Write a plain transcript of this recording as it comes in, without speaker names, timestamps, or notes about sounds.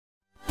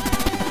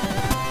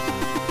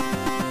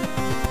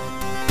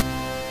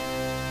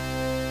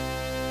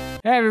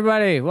Hey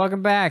everybody,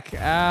 welcome back.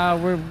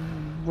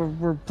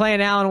 We're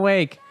playing Alan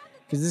Wake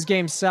because this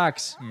game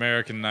sucks.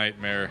 American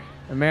Nightmare.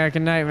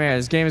 American Nightmare.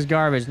 This game is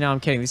garbage. No, I'm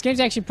kidding. This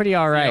game's actually pretty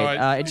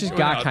alright. It just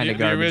got kind of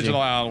garbage. The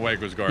original Alan Wake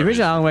was garbage. The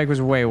original Alan Wake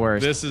was way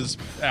worse. This is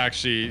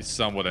actually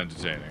somewhat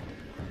entertaining.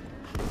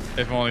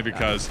 If only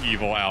because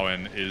Evil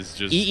Alan is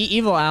just...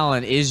 Evil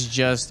Alan is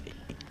just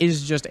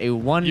a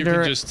wonder you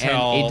can just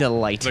tell and a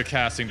delight. The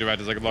casting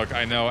director's like, look,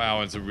 I know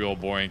Alan's a real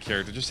boring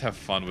character. Just have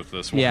fun with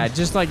this one. Yeah,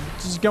 just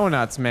go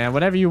nuts, man.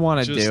 Whatever you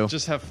want to do.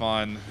 Just have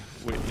fun.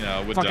 We're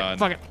done.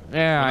 Fuck it.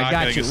 Yeah, I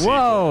got you.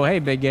 Whoa, hey,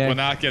 big guy. We're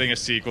not getting a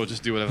sequel.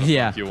 Just do whatever the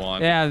fuck you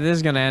want. Yeah, this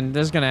is gonna end.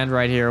 This is gonna end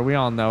right here. We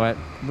all know it.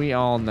 We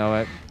all know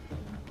it.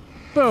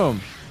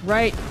 Boom.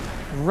 Right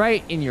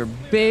in your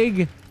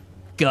big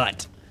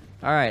gut.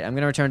 All right, I'm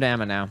gonna return to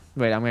Emma now.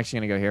 Wait, I'm actually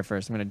gonna go here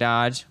first. I'm gonna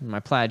dodge my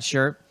plaid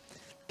shirt.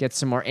 Get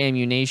some more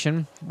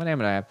ammunition. What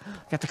ammo do I have?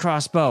 I got the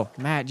crossbow.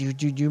 Matt, do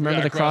you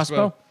remember the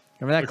crossbow?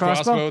 Remember that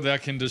crossbow? Crossbow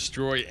that can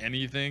destroy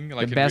anything,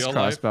 like the best in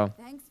real crossbow. Life.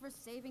 Thanks for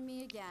saving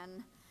me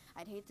again.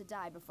 I'd hate to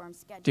die before I'm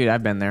scheduled. Dude,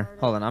 I've been there.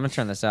 Hold on, I'm gonna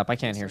turn this up. I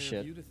can't hear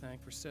shit. You to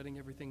thank for setting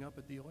everything up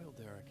at the oil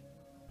derrick.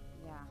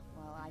 Yeah,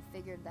 well, I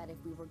figured that if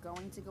we were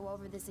going to go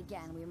over this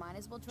again, we might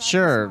as well try.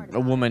 Sure, a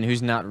woman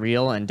who's not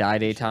real and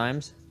died 8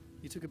 times.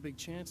 You took a big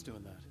chance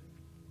doing that.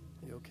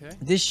 You okay?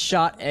 This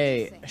shot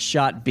A,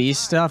 shot B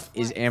stuff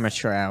is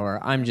amateur hour.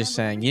 I'm just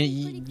saying.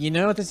 You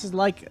know what this is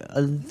like?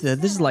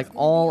 This is like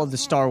all of the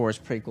Star Wars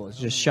prequels.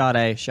 Just shot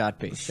A, shot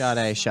B, shot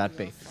A, shot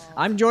B.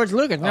 I'm George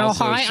Lucas. No,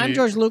 Also, hi, I'm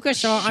George Lucas.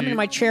 So I'm in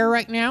my chair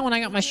right now, and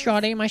I got my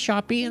shot A, my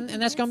shot B, and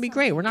that's gonna be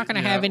great. We're not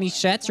gonna have any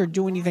sets or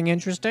do anything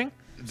interesting.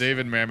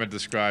 David Mamet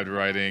described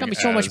writing Gonna be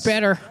so much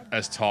better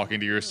as talking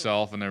to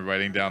yourself and then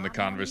writing down the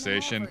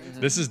conversation.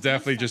 This is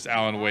definitely just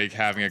Alan Wake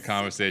having a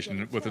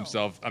conversation with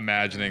himself,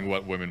 imagining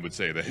what women would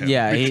say to him.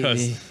 Yeah,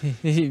 because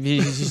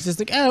he's just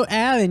like, oh,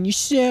 Alan, you're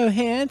so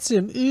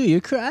handsome. Ooh, your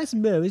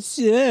crossbow is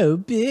so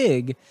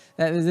big.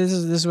 This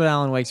is what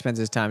Alan Wake spends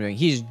his time doing.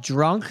 He's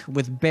drunk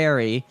with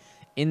Barry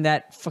in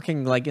that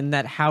fucking in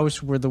that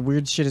house where the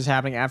weird shit is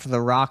happening after the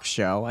rock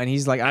show, and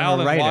he's like, I'm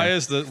Alan, a writer.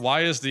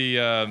 why is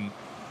the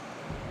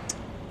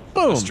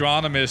Boom.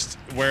 astronomist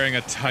wearing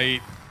a tight,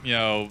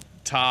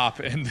 top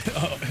and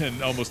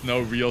almost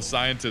no real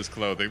scientist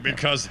clothing?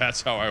 Because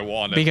that's how I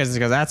want it. Because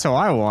that's how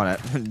I want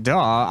it. Duh.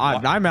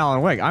 I'm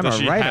Alan Wake. I'm Does a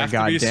she writer. have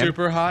to be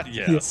super hot?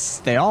 Yes.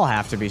 They all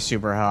have to be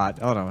super hot.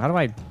 Hold on. How do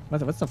I?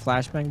 What's the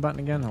flashbang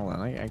button again? Hold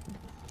on.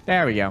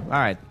 There we go. All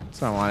right.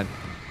 That's what I wanted.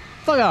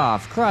 Fuck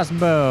off.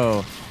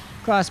 Crossbow.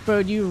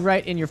 Crossbowed you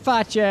right in your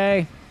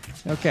fache.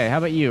 Okay. How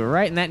about you?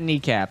 Right in that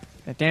kneecap.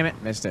 Damn it.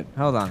 Missed it.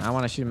 Hold on. I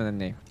want to shoot him in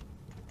the knee.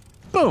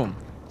 Boom.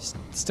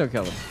 Still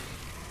killed him.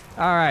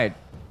 All right.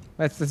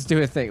 Let's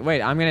do a thing.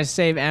 Wait, I'm gonna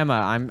save Emma.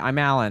 I'm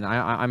Alan.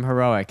 I'm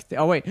heroic.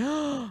 Oh wait,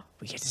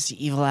 we get to see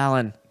Evil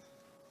Alan.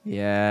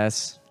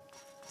 Yes.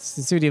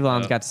 Let's see what Evil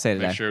Alan's got to say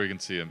today. Make sure we can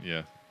see him.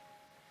 Yeah.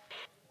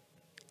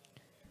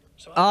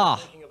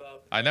 Oh.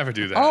 I never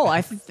do that. Oh,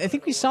 I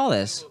think we saw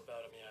this.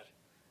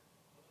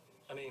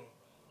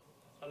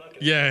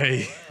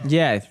 Yay.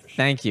 Yeah.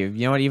 Thank you.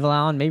 You know what, Evil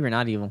Alan? Maybe you're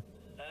not evil.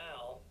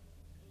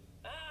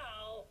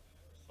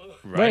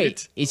 Right?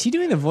 Wait, is he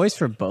doing the voice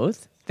for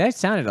both? That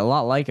sounded a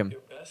lot like him.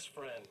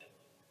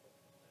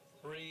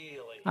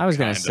 I was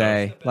gonna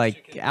say,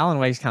 like, Alan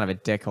Wake's kind of a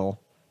dickhole.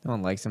 No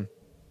one likes him.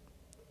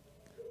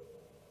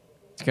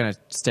 He's gonna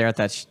stare at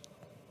that.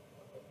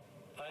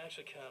 I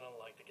actually kind of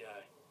like the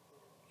guy.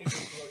 He's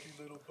a lucky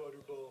little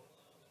butterball.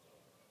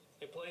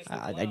 He plays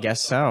I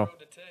guess so.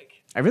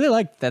 I really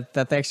like that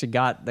they actually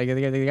got they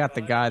got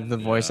the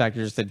voice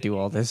actors to do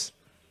all this.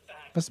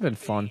 Must have been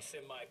fun.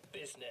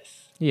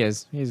 He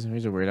is. He's a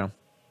weirdo.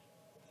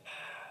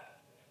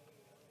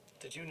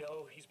 Did you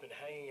know he's been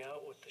hanging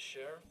out with the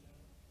sheriff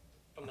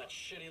from that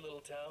shitty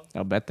little town?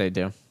 I'll bet they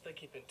do. They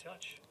keep in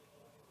touch.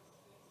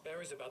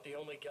 Barry's about the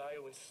only guy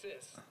who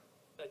insists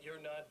that you're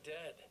not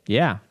dead.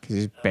 Yeah, because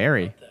he's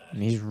Barry,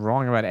 and he's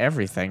wrong about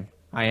everything.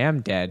 I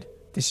am dead.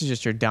 This is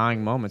just your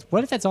dying moments.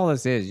 What if that's all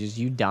this is? Just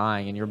you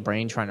dying and your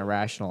brain trying to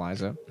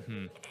rationalize it?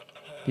 Mm-hmm.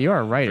 You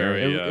are a writer.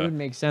 It would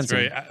make sense. It's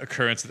very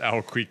occurrence at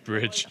Owl Creek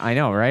Bridge. I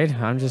know, right?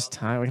 I'm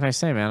just... what can I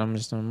say, man?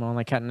 I'm on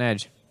the cutting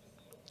edge.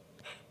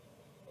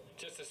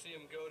 Just to see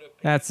him go to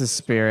That's the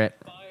spirit.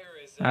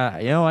 You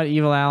know what,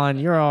 Evil Alan?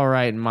 You're all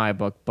right in my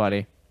book,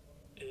 buddy.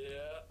 Yeah.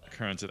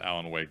 Occurrence at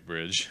Alan Wake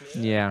Bridge.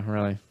 Yeah,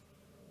 really.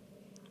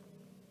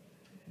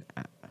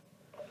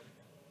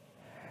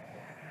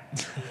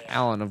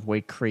 Alan of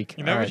Wake Creek.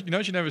 You know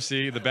what you never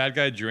see? The bad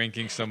guy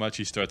drinking so much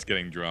he starts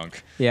getting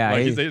drunk. Yeah.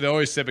 Like they're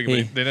always sipping,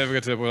 but they never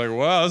get to the point like,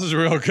 wow, this is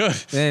real good.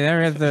 They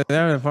never get to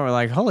the point where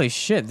like, holy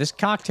shit, this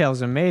cocktail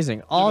is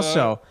amazing.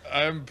 Also,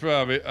 I'm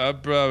probably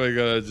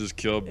gonna just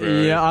kill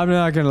Barry. Yeah, I'm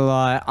not gonna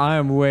lie. I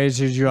am way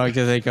too drunk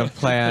to think of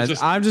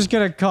plans. I'm just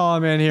gonna call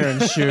him in here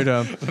and shoot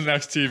him. The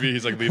next TV,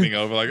 he's like leaning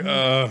over, like,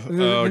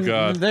 oh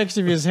god. The next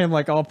TV is him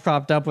like all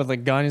propped up with a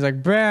gun. He's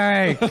like,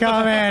 Barry,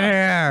 come in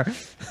here.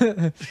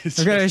 I'm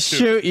gonna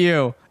shoot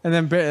you. And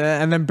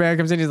then Bear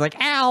comes in. He's like,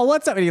 ow,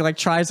 what's up? And he like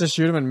tries to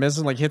shoot him and misses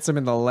him, like hits him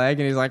in the leg.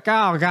 And he's like,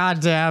 oh, God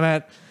damn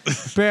it.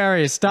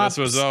 Barry, stop.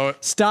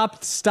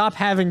 Stop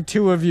having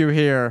two of you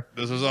here.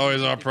 This was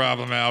always our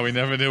problem, Al. We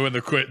never knew when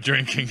to quit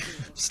drinking.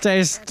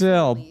 Stay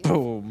still.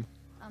 Boom.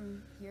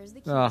 Here's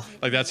the key. Oh.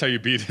 Like, that's how you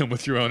beat him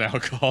with your own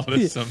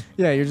alcoholism.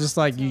 Yeah, you're just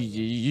like,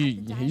 you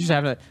just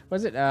have a, what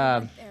is it?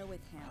 There with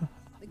him.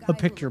 The guy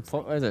Pick who your, looks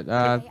like what is it?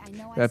 I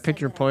know I Pick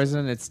said your that I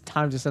poison. It's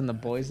time to send the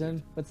boys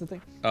in. What's the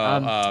thing?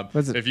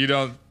 What's it? If you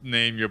don't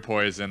name your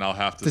poison, I'll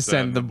have to To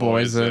send the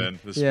boys in. poison.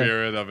 The Yeah.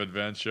 spirit of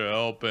adventure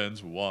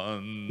opens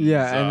one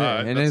Yeah,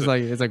 side. and it's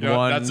like you know,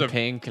 one that's a,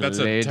 pink That's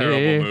lady. a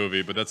terrible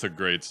movie, but that's a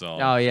great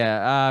song. Oh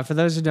yeah. For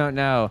those who don't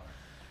know,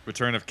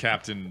 Return of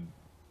Captain.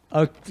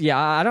 oh yeah,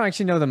 I don't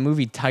actually know the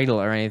movie title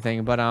or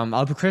anything, but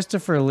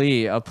Christopher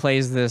Lee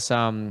plays this.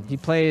 He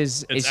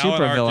plays It's a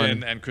super Alan villain.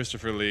 Arkin and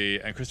Christopher Lee,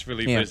 Yeah.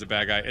 plays the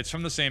bad guy. It's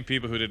from the same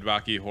people who did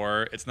Rocky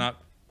Horror. It's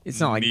not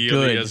like nearly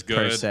good as good.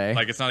 per se.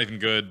 Like, it's not even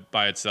good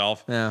by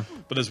itself. Yeah.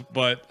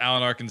 But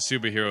Alan Arkin's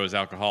superhero is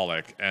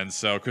alcoholic, and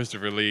so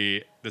Christopher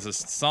Lee, there's a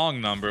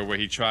song number where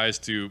he tries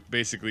to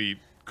basically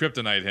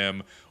kryptonite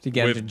him To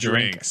get him with to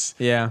drink. drinks.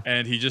 Yeah.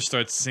 And he just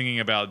starts singing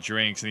about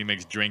drinks, and he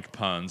makes drink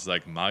puns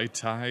like,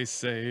 might I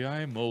say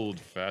I'm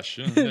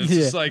old-fashioned? And it's Yeah.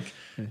 just like,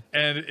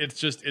 and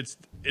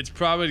it's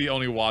probably the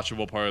only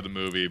watchable part of the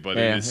movie, but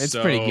Yeah, it is it's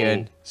so, pretty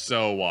good.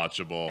 so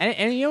watchable.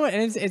 And you know what?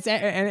 And it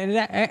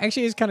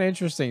actually is kind of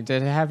interesting to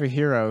have a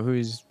hero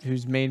whose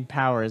main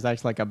power is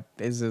actually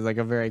like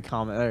a very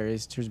common, or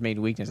whose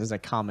main weakness is a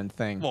common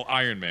thing. Well,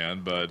 Iron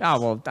Man, but Oh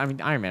well, I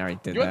mean Iron Man already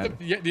did you know that.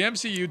 what, the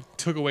MCU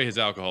took away his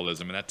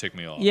alcoholism, and that ticked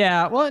me off.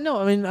 Yeah, well, no,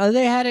 I mean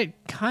they had it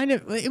kind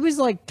of. It was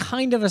like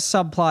kind of a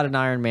subplot in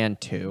Iron Man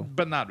 2,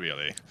 But not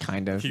really.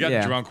 kind of. He got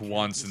yeah. drunk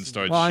once and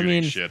started Well, I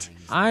shooting mean, shit.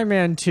 Iron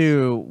Man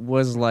 2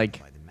 was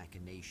like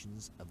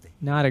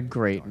not a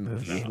great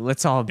movie.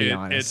 Let's all be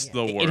honest. It's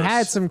the It had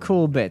worst some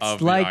cool bits, of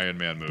the like Iron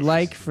Man movies.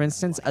 like for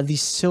instance, the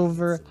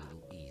silver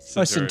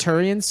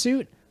Centurion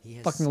suit.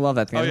 Fucking love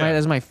that thing. Oh, That's, yeah.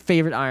 that's my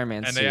favorite Iron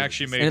Man And suit. they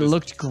actually made and it this-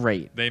 looked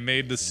great. They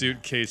made the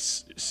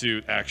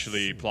suit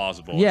actually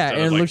plausible. Yeah, instead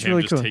and of it like looks him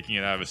really just cool. taking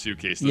it out of a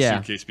suitcase. The Yeah.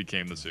 suitcase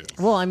became the suit,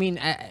 Well, I mean,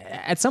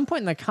 at some point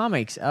in the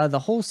comics, the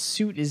whole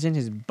suit is in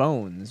his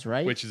bones,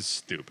 right? which is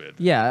stupid.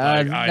 yeah,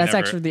 Like, I that's never-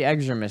 actually the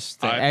extremis.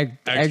 The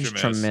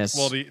extremis.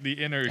 Well, the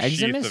inner sheath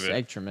Extremis? of it.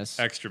 Extremis.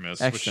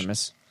 Extremis.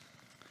 Extremis.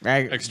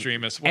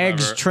 Extremis. Whatever.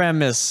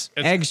 Extremis.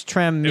 It's-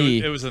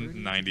 Extremi. It was a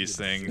 90s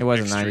thing. It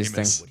was a 90s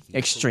Extremis. thing.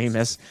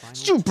 Extremist.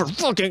 Super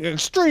fucking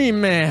extreme,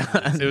 man.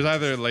 It was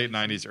either late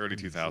 90s, early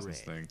 2000s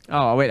thing.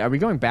 Oh, wait. Are we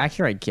going back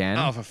here again?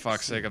 Oh, for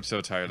fuck's sake, I'm so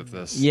tired of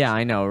this. Yeah,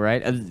 I know,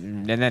 right?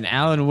 And then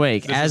Alan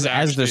Wake This is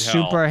as the actually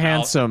hell. super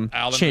handsome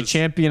Alan is-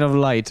 champion of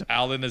light.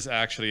 Alan is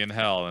actually in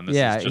hell, and this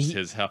Yeah, is just he-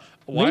 his hell.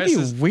 Why Maybe is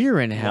his, we're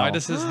in hell. Why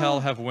does his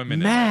hell have women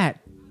Matt,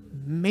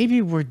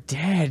 maybe we're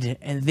dead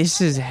and this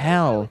is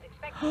hell. in it?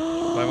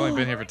 I've only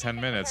been here for 10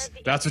 minutes.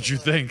 That's what you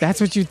think.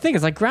 That's what you think.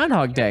 It's like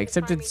Groundhog Day,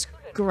 except it's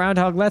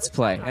Groundhog Let's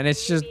Play, and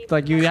it's just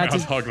like you have to.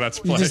 Groundhog Let's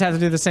You Play. just have to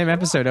do the same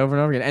episode over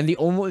and over again, and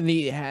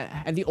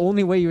the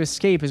only way you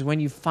escape is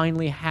when you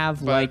finally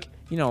have like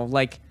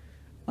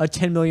a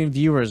 10 million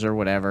viewers or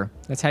whatever.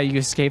 That's how you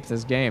escape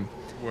this game.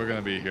 We're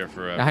gonna be here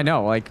forever. I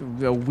know, like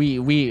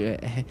we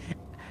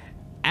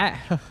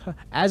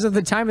as of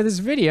the time of this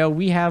video,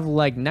 we have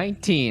like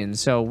 19,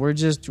 so we're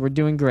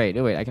doing great.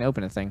 Oh wait, I can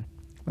open a thing.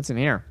 What's in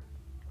here?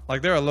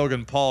 Like, there are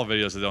Logan Paul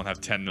videos that don't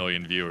have 10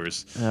 million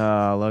viewers.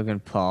 Oh, Logan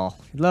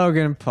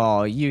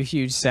Paul, you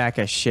huge sack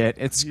of shit.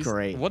 It's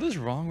great. What is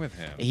wrong with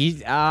him?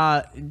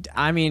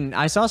 I mean,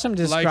 I saw some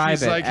describe Like,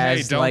 he's it like, hey,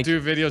 as don't like, do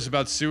videos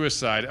about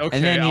suicide.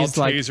 Okay, then I'll he's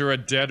like- taser a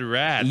dead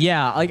rat.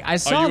 yeah, like I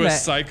saw you a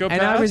that, psychopath?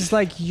 and I was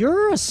like,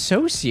 you're a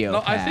sociopath.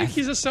 No, I think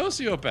he's a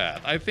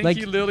sociopath. I think Like-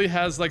 he literally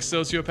has, like,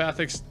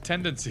 sociopathic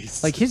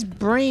tendencies. like his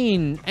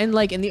brain and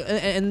like and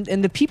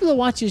the people that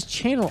watch his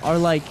channel are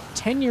like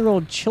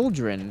 10-year-old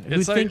children who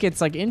It's like- think it's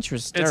like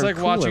interesting. it's or like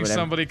cool or watching whatever.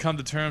 somebody come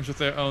to terms with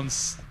their own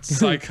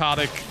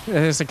psychotic,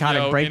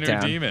 psychotic inner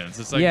breakdown. demons.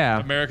 It's like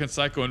Yeah. American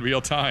Psycho in real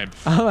time.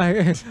 Oh my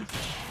god.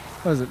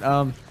 What was it?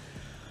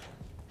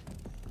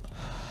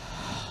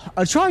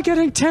 Try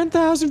getting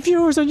 10,000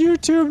 viewers on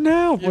YouTube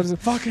now. What is it?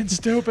 Fucking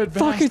stupid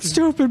bastard. Fucking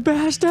stupid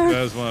bastard.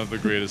 That is one of the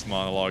greatest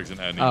monologues in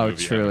any Oh,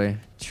 movie truly. ever.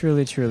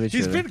 Truly.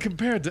 He's been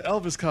compared to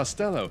Elvis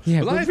Costello.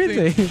 Yeah, well, but I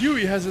really- think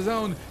Huey has his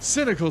own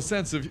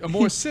a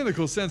more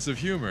cynical sense of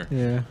humor.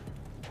 Yeah.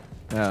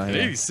 Oh, In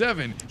yeah.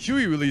 '87,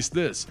 Huey released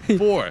this. I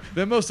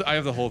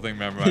have the whole thing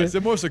memorized.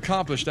 Their most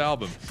accomplished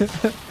album.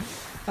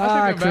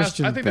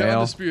 Christian I think their Bale.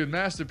 undisputed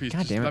masterpiece. God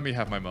Just damn it. let me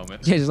have my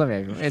moment. Yeah, just let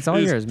me. It's all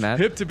Is yours, Matt.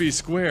 Hip to be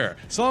square.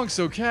 Songs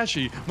so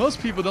catchy, most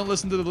people don't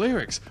listen to the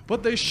lyrics,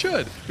 but they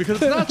should, because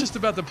it's not just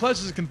about the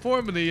pleasures of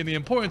conformity and the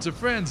importance of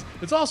friends.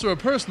 It's also a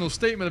personal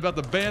statement about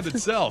the band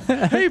itself.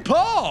 Hey,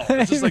 Paul!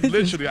 It's just like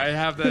literally, I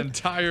have that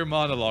entire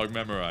monologue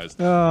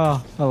memorized.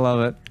 Oh, I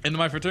love it. In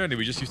my fraternity,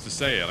 we just used to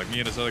say it. Like me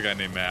and this other guy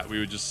named Matt, we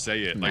would just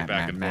say it like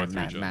back and forth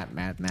to each other.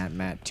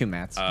 Matt. Two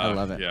Matts. I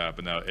love it. Yeah,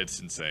 but no, it's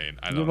insane.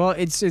 I don't. Well,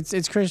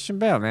 it's Christian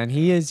Bale. show, man.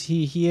 He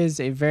is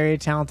a very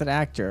talented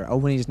actor. Oh,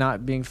 when he's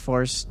not being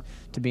forced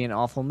to be in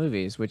awful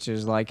movies, which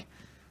is like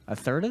a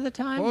third of the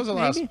time. What was the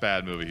maybe? last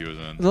bad movie he was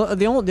in?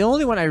 The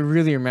only one I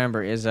really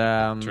remember is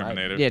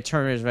Terminator. Yeah,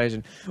 Terminator's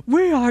Invasion.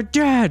 We are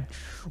dead.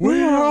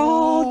 We are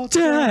all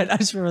dead. I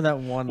just remember that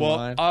one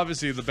line. Well,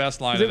 obviously the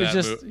best line It in was that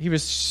just movie.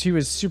 he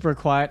was super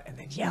quiet and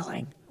then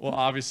yelling. Well,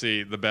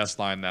 obviously the best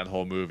line in that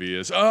whole movie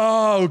is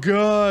 "Oh,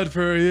 good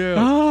for you."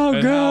 Oh,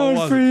 And how good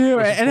was for it? you.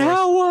 Which, of And course-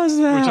 how was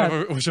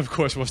that? Which of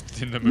course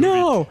wasn't in the movie.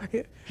 No,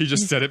 He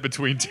just said it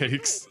between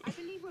takes.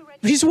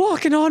 he's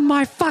walking on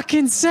my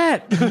fucking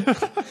set.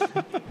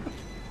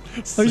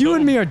 Oh, you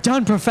and me are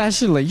done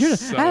professionally. You're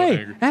So hey,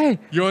 angry. hey.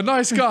 You're a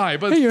nice guy,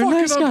 but Hey, you're a fucking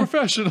nice guy.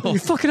 unprofessional. You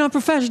fucking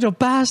unprofessional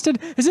bastard.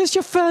 Is this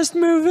your first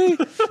movie?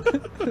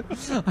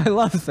 I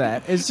love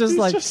that. It's just He's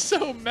like just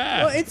so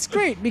mad. well, it's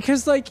great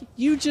because like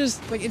you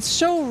just like it's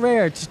so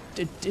rare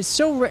it's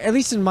so rare, at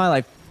least in my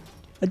life,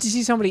 to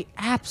see somebody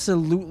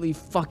absolutely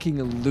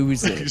fucking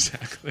lose it.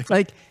 Exactly.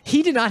 Like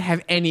he did not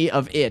have any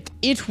of it.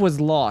 It was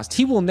lost.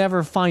 He will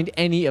never find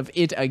any of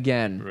it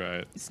again.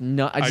 Right. It's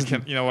not. I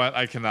can. You know what?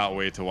 I cannot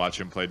wait to watch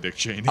him play Dick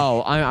Cheney.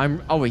 Oh,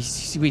 I'm. Oh wait,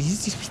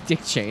 he's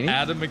Dick Cheney.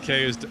 Adam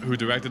McKay, who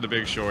directed The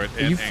Big Short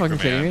and you fucking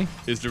kidding me?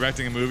 is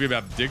directing a movie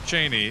about Dick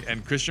Cheney,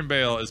 and Christian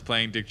Bale is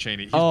playing Dick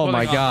Cheney. He's Oh putting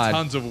my on God.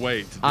 tons of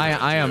weight. To do I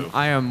it, too.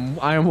 am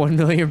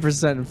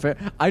 1,000,000% in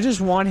favor. I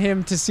just want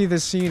him to see the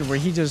scene where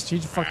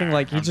he's fucking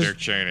like I'm Dick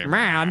Cheney.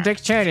 I'm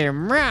Dick Cheney.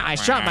 I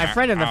shot my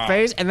friend in the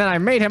face and then I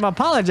made him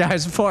apologize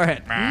for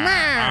it.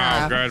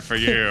 Oh, good for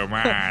you,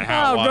 man.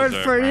 How Oh, was good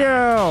it, for man?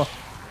 you.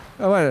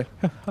 Oh, wait.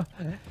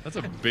 That's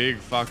a big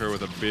fucker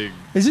with a big.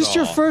 Is this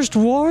your saw. first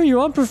war, you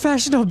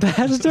unprofessional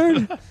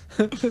bastard?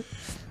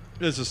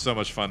 This is so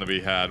much fun to be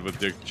had with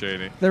Dick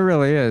Cheney. There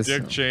really is.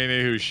 Dick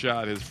Cheney, who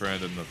shot his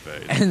friend in the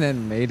face. And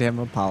then made him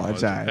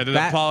apologize. And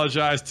then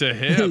apologized to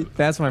him.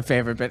 That's my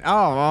favorite bit.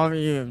 Oh,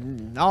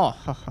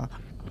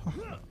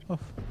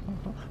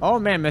 oh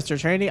man, Mr.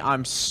 Cheney,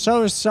 I'm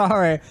so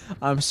sorry.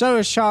 I'm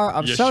so sorry.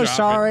 I'm You so shot me.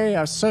 sorry.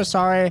 I'm so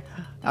sorry.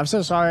 I'm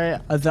so sorry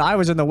that I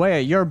was in the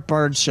way of your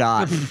bird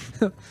shot.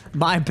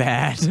 My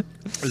bad.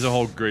 There's a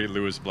whole great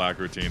Lewis Black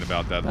routine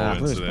about that whole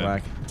Lewis incident.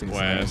 Black. I think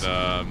it's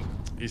When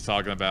he's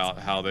talking about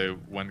how they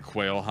went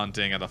quail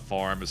hunting at a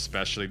farm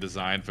especially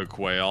designed for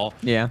quail.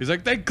 Yeah. He's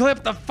like, they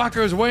clipped the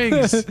fucker's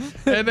wings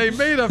and they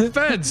made a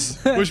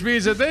fence, which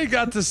means that they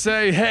got to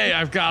say, hey,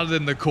 I've got it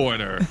in the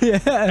corner. Yeah.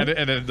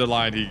 And then the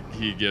line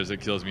he gives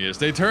that kills me is,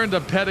 they turned a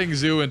petting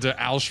zoo into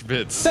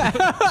Auschwitz.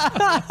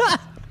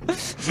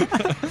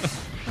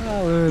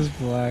 Oh, Lewis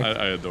Black.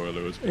 I adore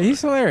Lewis Black.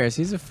 He's hilarious.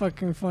 He's a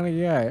fucking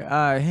funny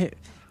guy.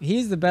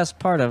 He's the best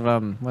part of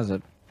what is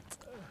it?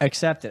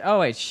 Accepted. Oh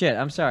wait, shit.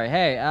 I'm sorry.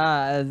 Hey,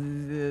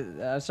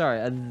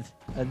 sorry.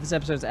 This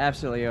episode's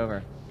absolutely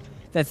over.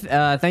 Thank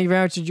you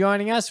very much for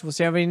joining us. We'll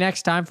see everybody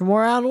next time for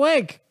more Alan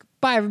Wake.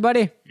 Bye,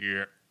 everybody.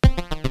 Yeah.